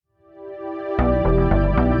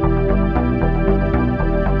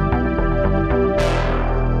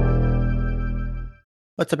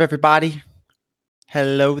What's up, everybody?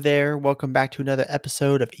 Hello there. Welcome back to another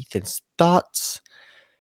episode of Ethan's Thoughts.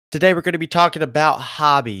 Today, we're going to be talking about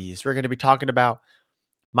hobbies. We're going to be talking about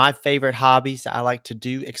my favorite hobbies that I like to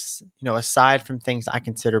do, aside from things I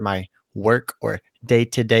consider my work or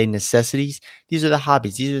day-to-day necessities. These are the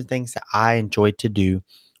hobbies. These are the things that I enjoy to do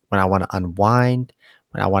when I want to unwind,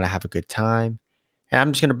 when I want to have a good time. And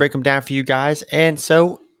I'm just going to break them down for you guys. And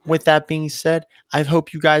so, with that being said, I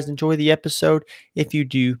hope you guys enjoy the episode. If you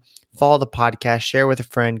do, follow the podcast, share with a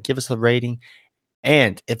friend, give us a rating.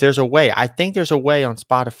 And if there's a way, I think there's a way on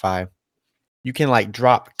Spotify, you can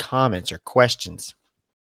drop comments or questions.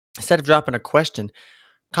 Instead of dropping a question,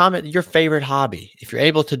 comment your favorite hobby. If you're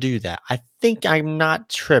able to do that, I think I'm not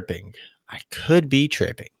tripping. I could be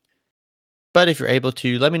tripping. But if you're able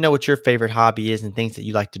to, let me know what your favorite hobby is and things that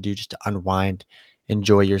you like to do just to unwind,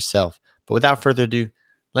 enjoy yourself. But without further ado,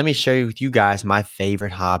 let me share with you guys my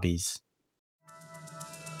favorite hobbies.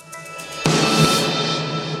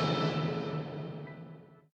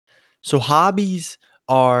 So hobbies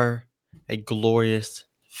are a glorious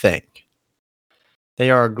thing. They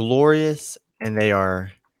are glorious and they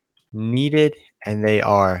are needed and they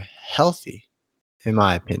are healthy, in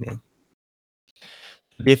my opinion.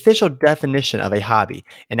 The official definition of a hobby,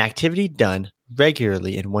 an activity done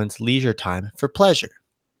regularly in one's leisure time for pleasure,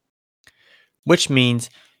 which means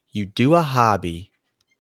you do a hobby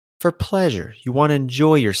for pleasure. You want to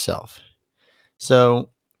enjoy yourself. So,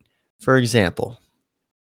 for example,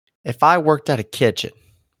 if I worked at a kitchen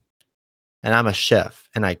and I'm a chef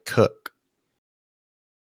and I cook,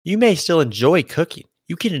 you may still enjoy cooking.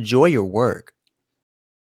 You can enjoy your work.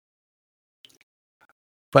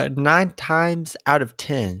 But 9 times out of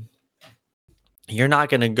 10, you're not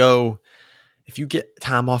going to go, if you get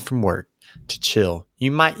time off from work to chill,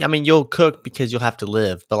 you'll cook because you'll have to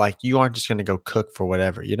live, but you aren't just going to go cook for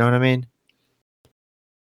whatever. You know what I mean?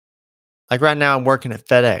 Like right now, I'm working at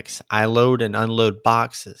FedEx. I load and unload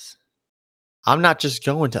boxes. I'm not just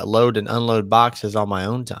going to load and unload boxes on my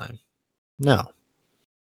own time. No,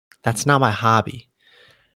 that's not my hobby.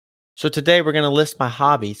 So today we're going to list my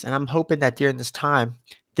hobbies, and I'm hoping that during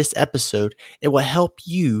this episode, it will help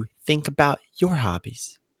you think about your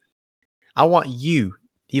hobbies. I want you,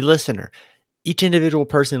 the listener, each individual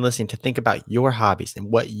person listening, to think about your hobbies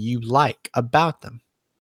and what you like about them.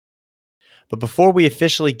 But before we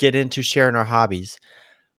officially get into sharing our hobbies,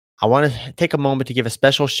 I want to take a moment to give a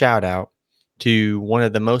special shout out to one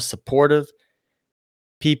of the most supportive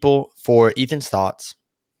people for Ethan's Thoughts,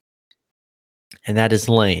 and that is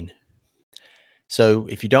Lane. So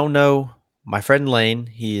if you don't know, my friend Lane,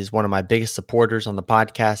 he is one of my biggest supporters on the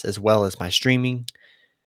podcast as well as my streaming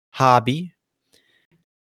hobby.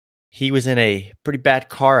 He was in a pretty bad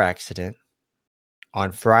car accident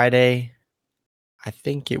on Friday. I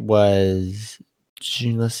think it was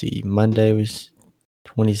June. Let's see. Monday was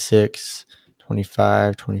 26,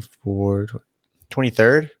 25, 24,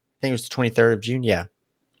 23rd. I think it was the 23rd of June. Yeah.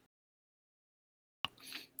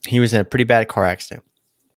 He was in a pretty bad car accident.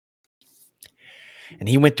 And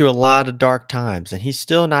he went through a lot of dark times. And he's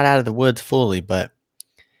still not out of the woods fully, but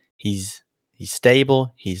he's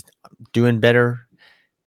stable. He's doing better.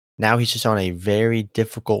 Now he's just on a very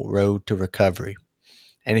difficult road to recovery.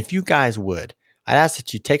 And if you guys would, I'd ask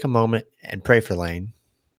that you take a moment and pray for Lane,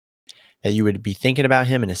 that you would be thinking about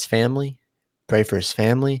him and his family, pray for his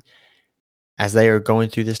family as they are going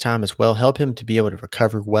through this time as well. Help him to be able to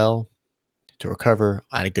recover well, to recover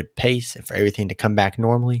at a good pace, and for everything to come back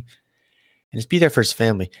normally. And just be there for his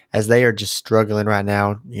family as they are just struggling right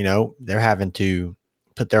now. You know, they're having to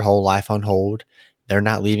put their whole life on hold. They're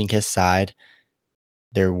not leaving his side.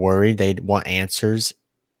 They're worried. They want answers,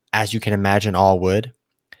 as you can imagine all would.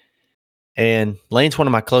 And Lane's one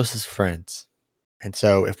of my closest friends. And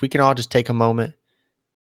so if we can all just take a moment,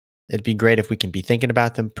 it'd be great if we can be thinking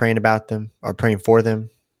about them, or praying for them.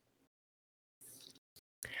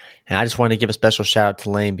 And I just want to give a special shout out to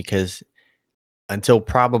Lane because until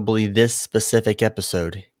probably this specific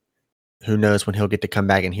episode, who knows when he'll get to come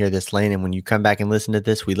back and hear this, Lane. And when you come back and listen to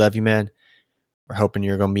this, we love you, man. We're hoping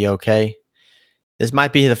you're going to be okay. This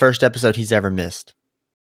might be the first episode he's ever missed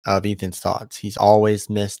of Ethan's Thoughts. He's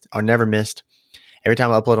always missed or never missed. Every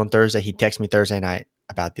time I upload on Thursday, he texts me Thursday night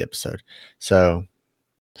about the episode. So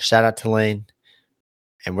shout out to Lane.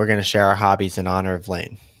 And we're going to share our hobbies in honor of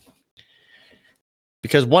Lane.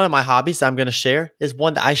 Because one of my hobbies I'm going to share is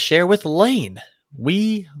one that I share with Lane.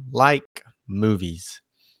 We like movies.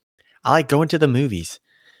 I like going to the movies.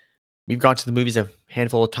 We've gone to the movies a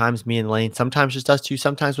handful of times, me and Lane. Sometimes just us two,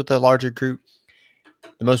 sometimes with a larger group.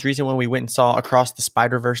 The most recent one we went and saw Across the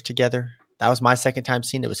Spider-Verse together. That was my second time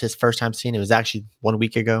seeing it. It was his first time seeing it. It was actually 1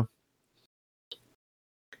 week ago.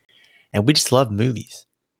 and we just love movies.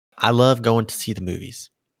 I love going to see the movies.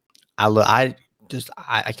 I just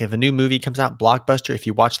if a new movie comes out, blockbuster. If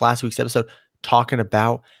you watched last week's episode talking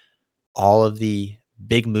about all of the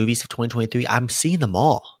big movies of 2023, I'm seeing them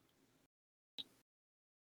all.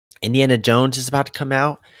 Indiana Jones is about to come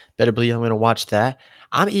out. Better believe I'm going to watch that.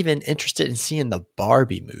 I'm even interested in seeing the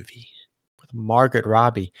Barbie movie with Margaret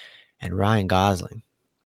Robbie and Ryan Gosling.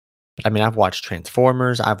 But I mean, I've watched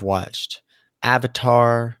Transformers, I've watched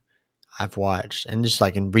Avatar, I've watched, and just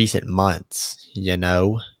like in recent months,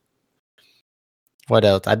 What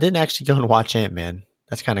else? I didn't actually go and watch Ant-Man.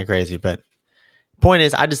 That's kind of crazy, but point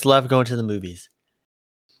is, I just love going to the movies.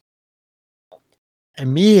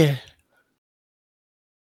 And me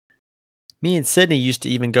and Sydney used to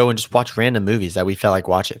even go and just watch random movies that we felt like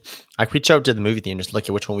watching. Like we'd show up to the movie theater and just look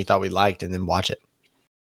at which one we thought we liked and then watch it.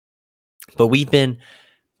 But we've been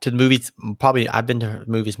to the movies, probably I've been to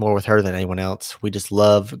movies more with her than anyone else. We just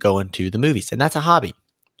love going to the movies. And that's a hobby.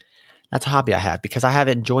 That's a hobby I have because I have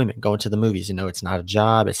enjoyment going to the movies. It's not a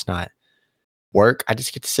job. It's not work. I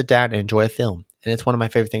just get to sit down and enjoy a film. And it's one of my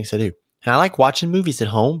favorite things to do. And I like watching movies at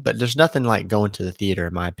home, but there's nothing like going to the theater,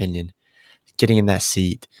 in my opinion, getting in that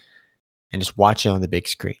seat and just watching on the big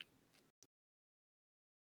screen.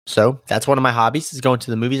 So that's one of my hobbies is going to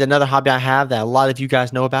the movies. Another hobby I have that a lot of you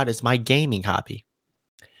guys know about is my gaming hobby.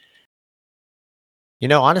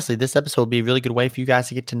 Honestly, this episode will be a really good way for you guys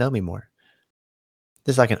to get to know me more.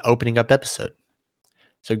 This is like an opening up episode.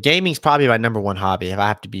 So gaming is probably my number one hobby, if I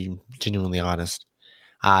have to be genuinely honest.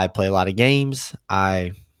 I play a lot of games.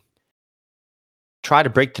 I try to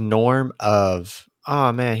break the norm of,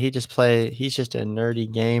 oh man, he's just a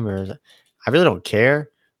nerdy gamer. I really don't care.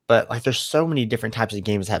 But like there's so many different types of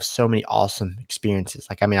games that have so many awesome experiences.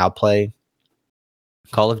 Like, I mean, I'll play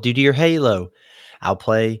Call of Duty or Halo. I'll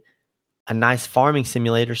play a nice farming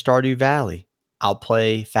simulator, Stardew Valley. I'll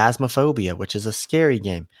play Phasmophobia, which is a scary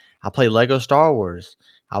game. I'll play Lego Star Wars.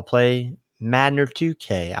 I'll play Madden or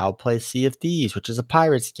 2K. I'll play Sea of Thieves, which is a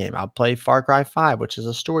pirates game. I'll play Far Cry 5, which is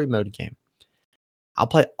a story mode game. I'll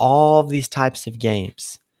play all of these types of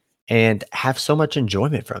games and have so much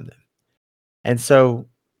enjoyment from them. And so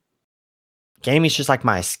gaming is just like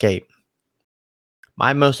my escape.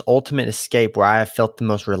 My most ultimate escape where I have felt the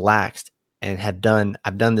most relaxed and I've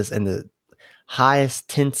done this in the highest,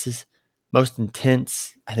 tensest, most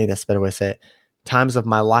intense, I think that's a better way to say it, times of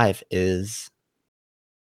my life is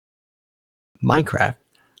Minecraft.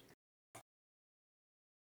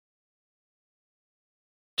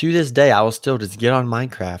 To this day, I will still just get on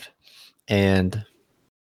Minecraft and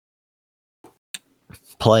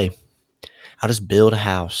play. I'll just build a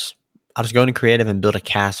house. I'll just go into creative and build a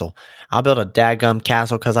castle. I'll build a dadgum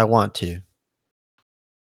castle because I want to.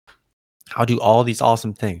 I'll do all these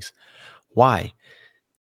awesome things. Why?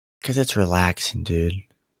 Because it's relaxing, dude.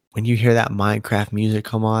 When you hear that Minecraft music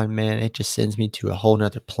come on, man, it just sends me to a whole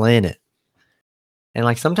nother planet. And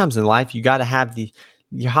like sometimes in life, you got to have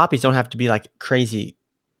your hobbies don't have to be like crazy,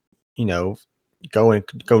 go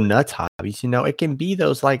nuts hobbies. It can be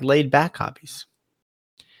those like laid back hobbies,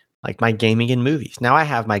 like my gaming and movies. Now I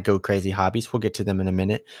have my go crazy hobbies. We'll get to them in a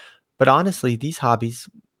minute. But honestly, these hobbies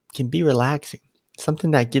can be relaxing,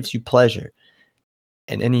 something that gives you pleasure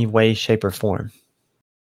in any way, shape, or form.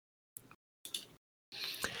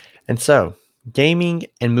 And so, gaming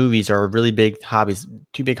and movies are really big hobbies,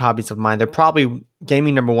 two big hobbies of mine. They're probably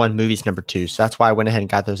gaming number one, movies number two. So that's why I went ahead and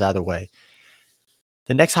got those out of the way.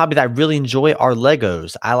 The next hobby that I really enjoy are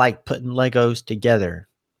Legos. I like putting Legos together.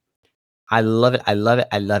 I love it. I love it.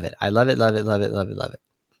 I love it. I love it. Love it. Love it. Love it. Love it.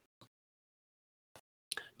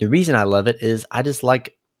 The reason I love it is I just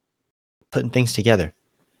like putting things together.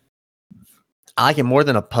 I like it more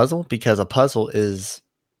than a puzzle because a puzzle is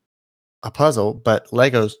a puzzle, but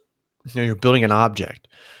Legos, you're building an object.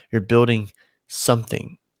 You're building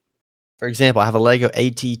something. For example, I have a Lego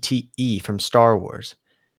ATTE from Star Wars.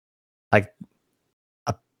 Like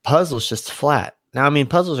a puzzle is just flat. Now, I mean,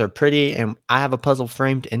 puzzles are pretty, and I have a puzzle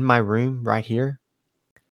framed in my room right here.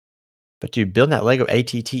 But dude, building that Lego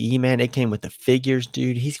ATTE, man, it came with the figures,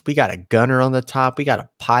 dude. We got a gunner on the top. We got a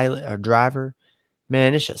pilot, a driver.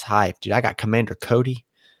 Man, it's just hype, dude. I got Commander Cody.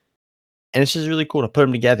 And it's just really cool to put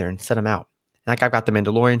them together and set them out. Like I've got the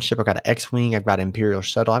Mandalorian ship. I've got an X-Wing. I've got an Imperial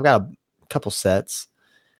shuttle. I've got a couple sets.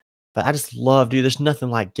 But I just love, dude, there's nothing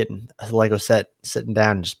like getting a Lego set, sitting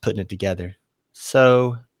down and just putting it together.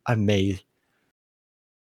 So amazing.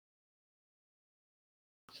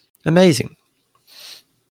 Amazing.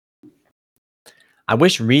 I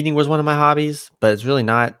wish reading was one of my hobbies, but it's really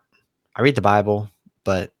not. I read the Bible,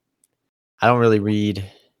 but I don't really read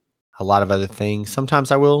a lot of other things.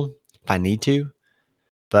 Sometimes I will if I need to.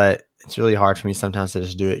 but it's really hard for me sometimes to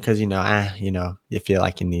just do it because you feel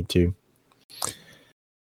like you need to.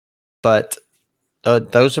 But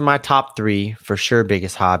those are my top three for sure.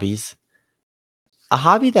 Biggest hobbies. A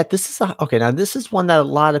hobby that okay. Now this is one that a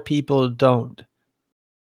lot of people don't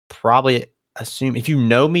probably assume. If you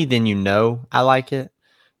know me, then you know I like it.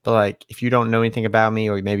 But like, if you don't know anything about me,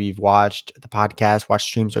 or maybe you've watched the podcast, watched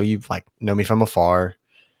streams, or you've like know me from afar,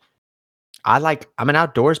 I'm an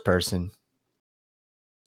outdoors person.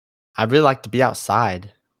 I really like to be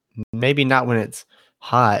outside. Maybe not when it's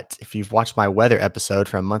hot. If you've watched my weather episode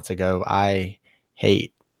from months ago, I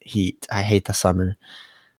hate heat. I hate the summer.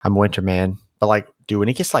 I'm a winter man. But like, dude, when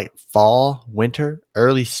it gets like fall, winter,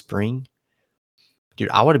 early spring, dude,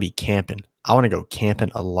 I want to be camping. I want to go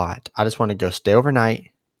camping a lot. I just want to go stay overnight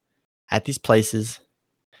at these places.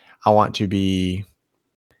 I want to be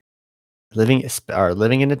living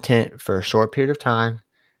in a tent for a short period of time.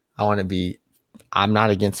 I want to be I'm not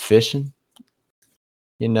against fishing.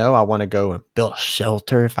 I want to go and build a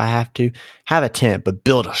shelter if I have to. Have a tent, but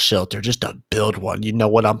build a shelter, just to build one. You know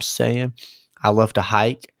what I'm saying? I love to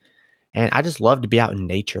hike, and I just love to be out in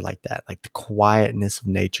nature like that, like the quietness of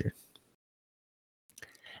nature.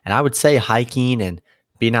 And I would say hiking and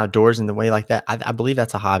being outdoors in the way like that, I believe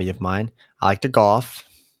that's a hobby of mine. I like to golf.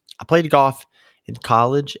 I played golf in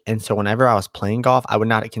college, and so whenever I was playing golf, I would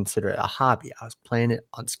not consider it a hobby. I was playing it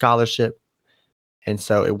on scholarship, and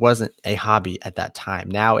so it wasn't a hobby at that time.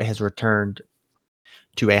 Now it has returned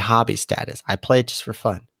to a hobby status. I play it just for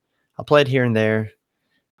fun. I play it here and there.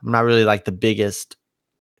 I'm not really like the biggest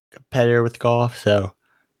competitor with golf, so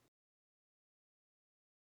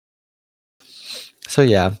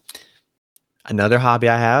yeah. Another hobby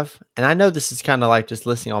I have, and I know this is kind of like just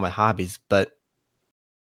listing all my hobbies, but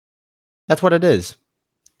that's what it is.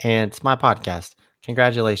 And it's my podcast.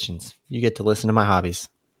 Congratulations. You get to listen to my hobbies.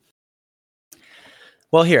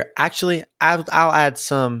 Well, here, actually, I'll add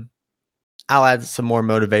some more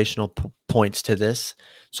motivational points to this.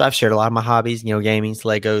 So I've shared a lot of my hobbies, gaming,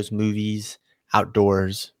 Legos, movies,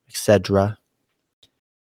 outdoors, etc.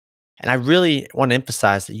 And I really want to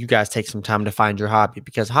emphasize that you guys take some time to find your hobby,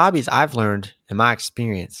 because hobbies, I've learned in my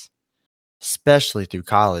experience, especially through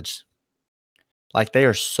college, like they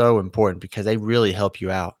are so important because they really help you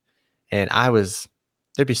out. And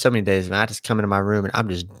there'd be so many days, man, I just come into my room and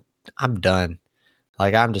I'm done.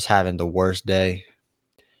 Like I'm just having the worst day.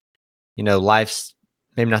 Life's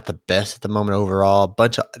maybe not the best at the moment overall.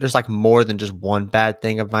 There's like more than just one bad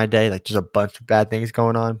thing of my day. Like there's a bunch of bad things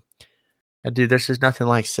going on. And dude, there's just nothing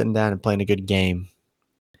like sitting down and playing a good game,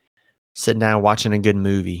 sitting down and watching a good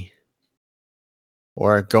movie,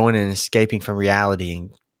 or going and escaping from reality and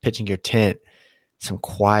pitching your tent some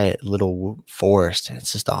quiet little forest. And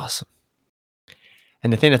it's just awesome.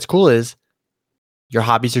 And the thing that's cool is your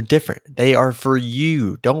hobbies are different. They are for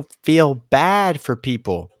you. Don't feel bad for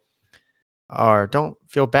people, or don't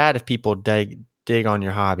feel bad if people dig on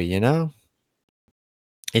your hobby.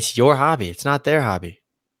 It's your hobby. It's not their hobby.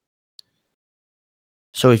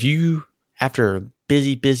 So if you, after a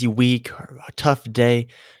busy week or a tough day,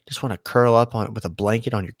 just want to curl up on it with a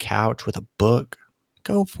blanket on your couch with a book,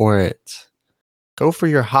 go for it. Go for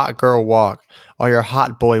your hot girl walk or your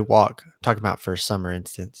hot boy walk. I'm talking about for a summer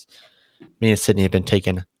instance. Me and Sydney have been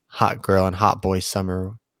taking hot girl and hot boy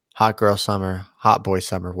summer, hot girl summer, hot boy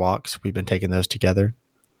summer walks. We've been taking those together.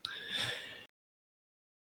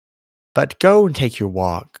 But go and take your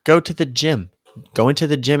walk. Go to the gym. Going to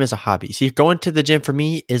the gym is a hobby. See, going to the gym for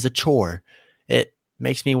me is a chore. It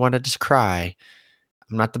makes me want to just cry.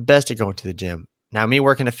 I'm not the best at going to the gym. Now, me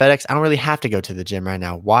working at FedEx, I don't really have to go to the gym right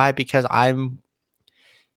now. Why? Because I'm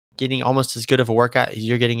getting almost as good of a workout as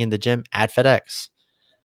you're getting in the gym at FedEx.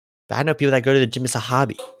 But I know people that go to the gym as a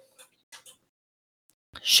hobby.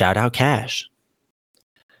 Shout out Cash.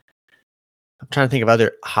 I'm trying to think of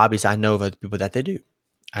other hobbies I know of other people that they do.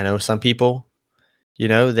 I know some people,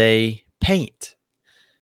 they paint.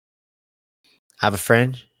 I have a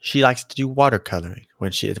friend, she likes to do watercoloring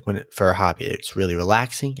for a hobby. It's really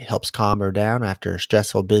relaxing. It helps calm her down after a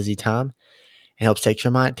stressful, busy time. It helps take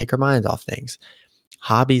her mind off things.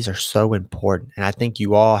 Hobbies are so important, and I think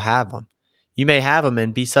you all have them. You may have them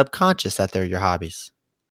and be subconscious that they're your hobbies,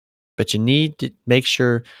 but you need to make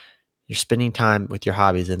sure you're spending time with your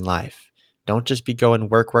hobbies in life. Don't just be going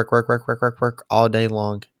work all day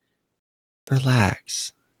long.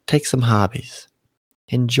 Relax. Take some hobbies.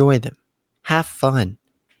 Enjoy them. Have fun.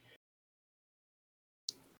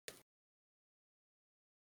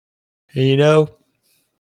 And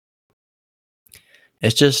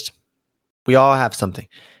it's just, we all have something.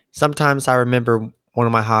 Sometimes I remember one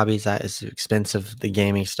of my hobbies that is expensive, the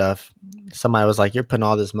gaming stuff. Somebody was like, "You're putting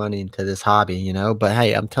all this money into this hobby, But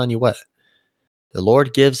hey, I'm telling you what, the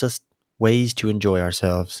Lord gives us ways to enjoy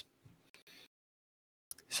ourselves.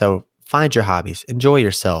 So find your hobbies, enjoy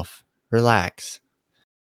yourself, relax.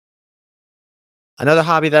 Another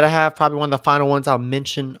hobby that I have, probably one of the final ones I'll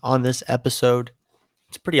mention on this episode,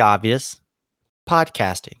 it's pretty obvious,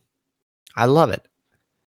 podcasting. I love it.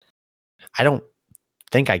 I don't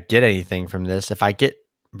think I get anything from this. If I get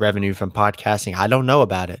revenue from podcasting, I don't know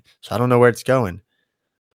about it. So I don't know where it's going.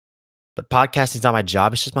 But podcasting is not my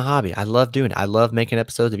job. It's just my hobby. I love doing it. I love making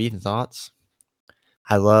episodes of Ethan Thoughts.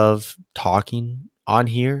 I love talking on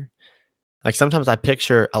here. Like sometimes I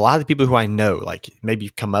picture a lot of the people who I know, like maybe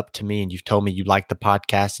you've come up to me and you've told me you like the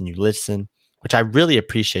podcast and you listen, which I really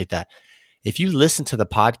appreciate that. If you listen to the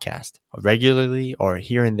podcast regularly or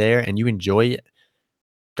here and there and you enjoy it,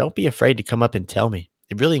 don't be afraid to come up and tell me.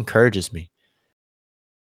 It really encourages me.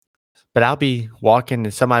 But I'll be walking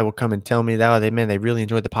and somebody will come and tell me that, oh, they really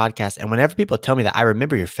enjoyed the podcast. And whenever people tell me that, I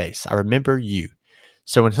remember your face. I remember you.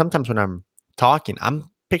 So sometimes when I'm talking, I'm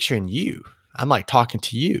picturing you. I'm like talking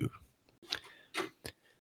to you.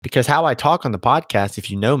 Because how I talk on the podcast, if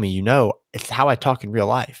you know me, it's how I talk in real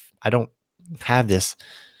life. I don't have this,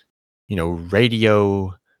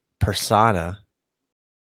 radio persona.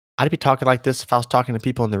 I'd be talking like this if I was talking to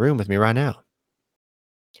people in the room with me right now.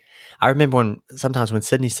 I remember sometimes when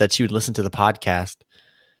Sydney said she would listen to the podcast,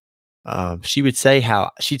 she would say how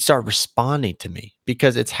she'd start responding to me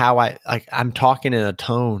because it's how I'm talking in a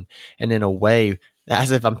tone and in a way as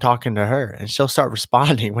if I'm talking to her, and she'll start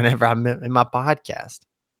responding whenever I'm in my podcast.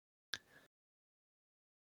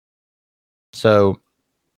 So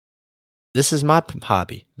this is my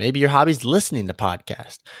hobby. Maybe your hobby's listening to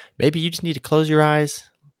podcasts. Maybe you just need to close your eyes,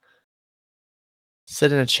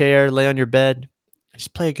 sit in a chair, lay on your bed,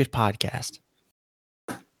 just play a good podcast.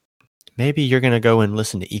 Maybe you're going to go and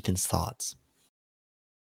listen to Ethan's thoughts.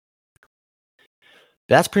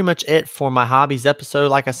 That's pretty much it for my hobbies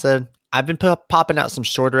episode. Like I said, I've been popping out some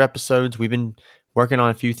shorter episodes. We've been working on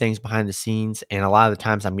a few things behind the scenes, and a lot of the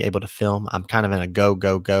times I'm able to film. I'm kind of in a go,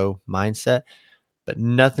 go, go mindset, but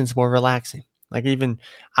nothing's more relaxing. Like even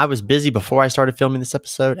I was busy before I started filming this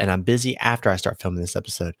episode, and I'm busy after I start filming this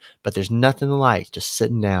episode, but there's nothing like just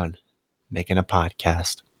sitting down, making a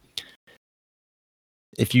podcast.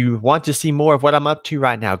 If you want to see more of what I'm up to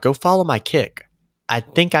right now, go follow my Kick. I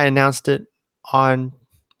think I announced it on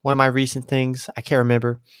one of my recent things. I can't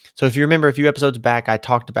remember. So if you remember a few episodes back, I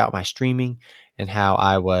talked about my streaming and how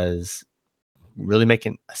I was really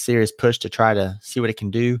making a serious push to try to see what it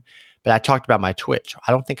can do. But I talked about my Twitch.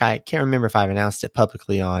 I can't remember if I've announced it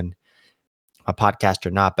publicly on my podcast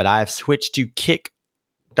or not, but I have switched to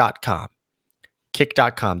kick.com.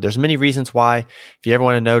 Kick.com. There's many reasons why. If you ever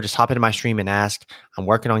want to know, just hop into my stream and ask. I'm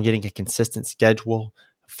working on getting a consistent schedule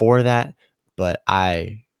for that, but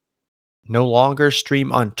I no longer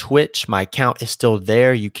stream on Twitch. My account is still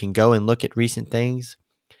there. You can go and look at recent things.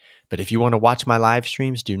 But if you want to watch my live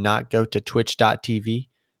streams, do not go to twitch.tv.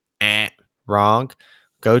 Wrong.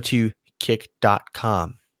 Go to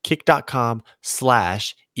kick.com.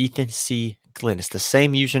 Kick.com/Ethan C. Glenn. It's the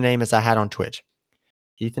same username as I had on Twitch.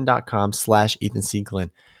 Ethan.com/Ethan C.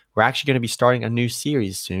 Glenn. We're actually going to be starting a new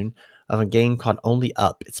series soon of a game called Only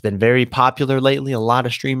Up. It's been very popular lately. A lot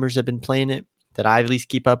of streamers have been playing it that I at least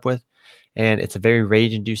keep up with. And it's a very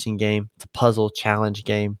rage-inducing game. It's a puzzle challenge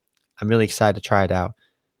game. I'm really excited to try it out.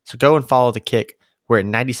 So go and follow the Kick. We're at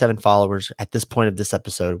 97 followers. At this point of this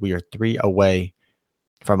episode, we are 3 away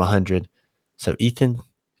from 100. So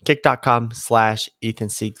kick.com/Ethan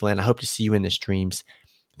C. Glenn. I hope to see you in the streams.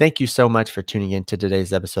 Thank you so much for tuning in to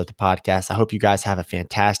today's episode of the podcast. I hope you guys have a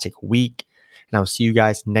fantastic week. And I'll see you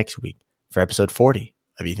guys next week for episode 40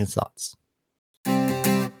 of Ethan's Thoughts.